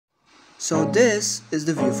So this is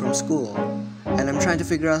the view from school, and I'm trying to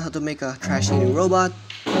figure out how to make a trash-eating robot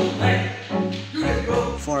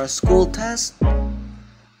for a school test,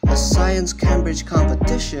 a science Cambridge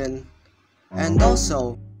competition, and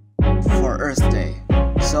also for Earth Day.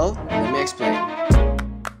 So, let me explain.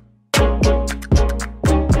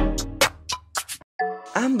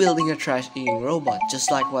 I'm building a trash-eating robot,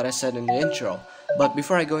 just like what I said in the intro. But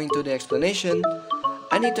before I go into the explanation,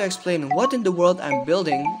 I need to explain what in the world I'm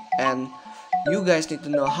building, and you guys need to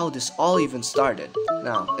know how this all even started.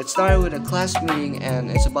 Now, it started with a class meeting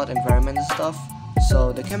and it's about environment and stuff.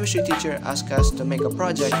 So the chemistry teacher asked us to make a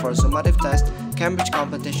project for a summative test, Cambridge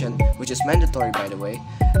competition, which is mandatory by the way,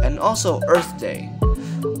 and also Earth Day.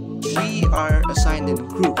 We are assigned in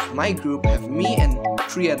groups. My group have me and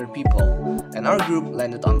 3 other people, and our group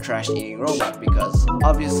landed on trash eating robot because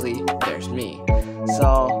obviously there's me.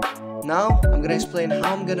 So now I'm gonna explain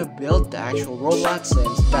how I'm gonna build the actual robot,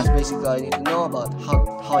 since that's basically all I need to know about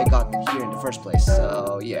how I got here in the first place.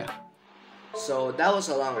 So yeah. So that was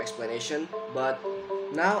a long explanation, but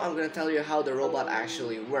now I'm gonna tell you how the robot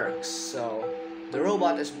actually works. So the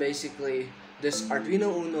robot is basically this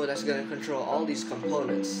Arduino Uno that's gonna control all these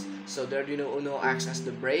components. So the Arduino Uno acts as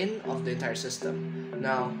the brain of the entire system.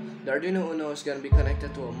 Now, the Arduino Uno is gonna be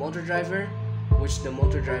connected to a motor driver, which the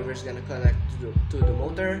motor driver is gonna connect to the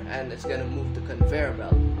motor, and it's gonna move the conveyor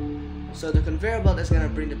belt. So the conveyor belt is gonna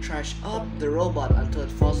bring the trash up the robot until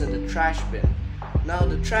it falls in the trash bin. Now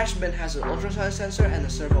the trash bin has an ultrasonic sensor and a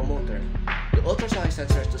servo motor. The ultrasonic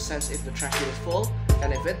sensor is to sense if the trash bin is full,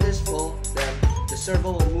 and if it is full, then the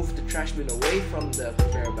servo will move the trash bin away from the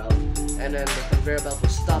conveyor belt, and then the conveyor belt will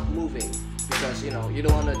stop moving, because you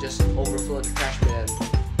don't want to just overflow the trash bin and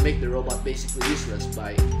make the robot basically useless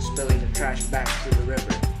by spilling the trash back to the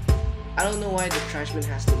river. I don't know why the trash bin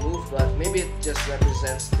has to move, but maybe it just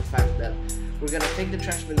represents the fact that we're gonna take the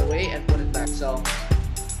trash bin away and put it back. So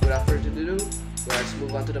without further ado, let's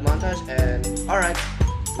move on to the montage. And alright,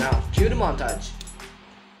 now cue the montage.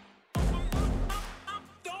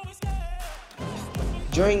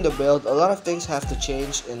 During the build, a lot of things have to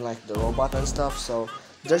change in like the robot and stuff, so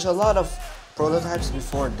there's a lot of prototypes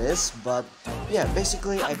before this, but yeah, I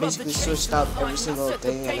basically switched out every single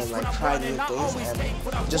thing and then like try new things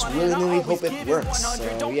and just willy-nilly hope it works.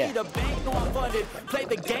 So yeah. Play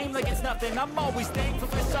the game like it's nothing. I'm always thankful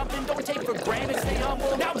for something. Don't take for granted. Stay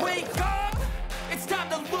humble. Now wake up. It's time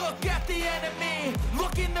to look at the enemy.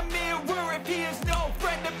 Look in the mirror if he is no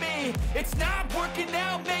friend to me. It's not working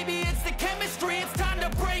out. Maybe it's the chemistry. It's time to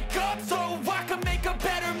break up so I can make a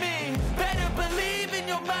better me. Better believe in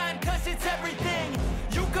your mind, cause it's everything.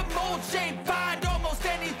 You can mold, shape, find almost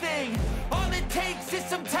anything. All it takes is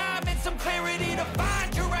some time and some clarity to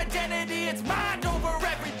find your identity. It's mind over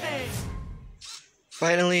everything.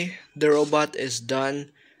 Finally, the robot is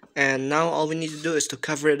done, and now all we need to do is to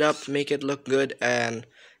cover it up, make it look good, and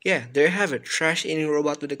yeah, there you have it, trash eating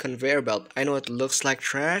robot with a conveyor belt. I know it looks like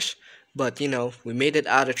trash, but we made it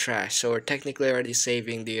out of trash, so we're technically already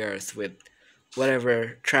saving the earth with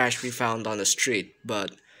whatever trash we found on the street.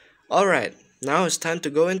 But alright, now it's time to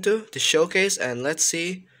go into the showcase and let's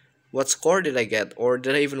see what score did I get, or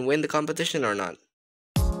did I even win the competition or not.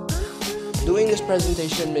 Doing this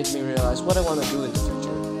presentation made me realize what I want to do in the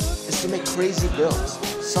future is to make crazy builds,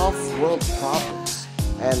 solve world problems,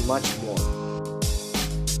 and much more.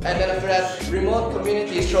 And then after that, remote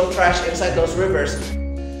communities throw trash inside those rivers.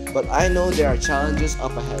 But I know there are challenges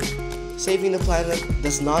up ahead. Saving the planet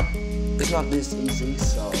is not this easy,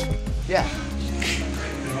 so yeah.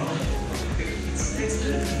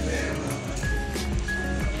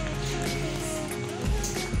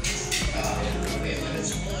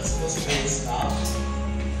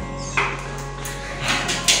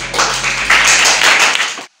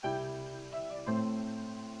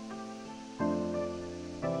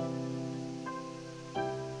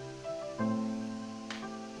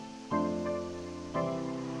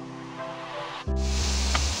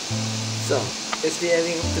 So, it's the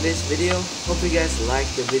ending of today's video. Hope you guys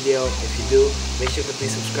liked the video. If you do, make sure to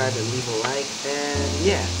please subscribe and leave a like. And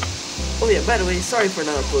yeah. Oh yeah, by the way, sorry for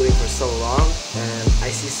not uploading for so long. And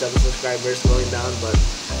I see some subscribers going down, but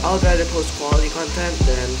I'll rather post quality content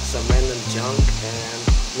than some random junk and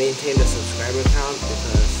maintain the subscriber count,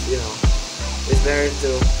 because it's better to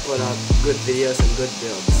put out good videos and good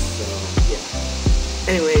builds. So yeah.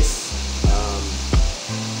 Anyways,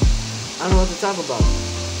 I don't know what to talk about.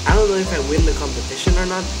 I don't know if I win the competition or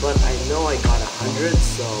not, but I know I got 100,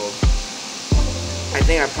 so I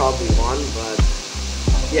think I probably won. But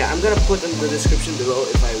yeah, I'm gonna put in the description below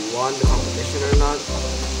if I won the competition or not.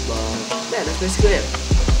 But yeah, that's basically it.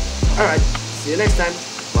 Alright, see you next time.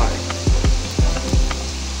 Bye.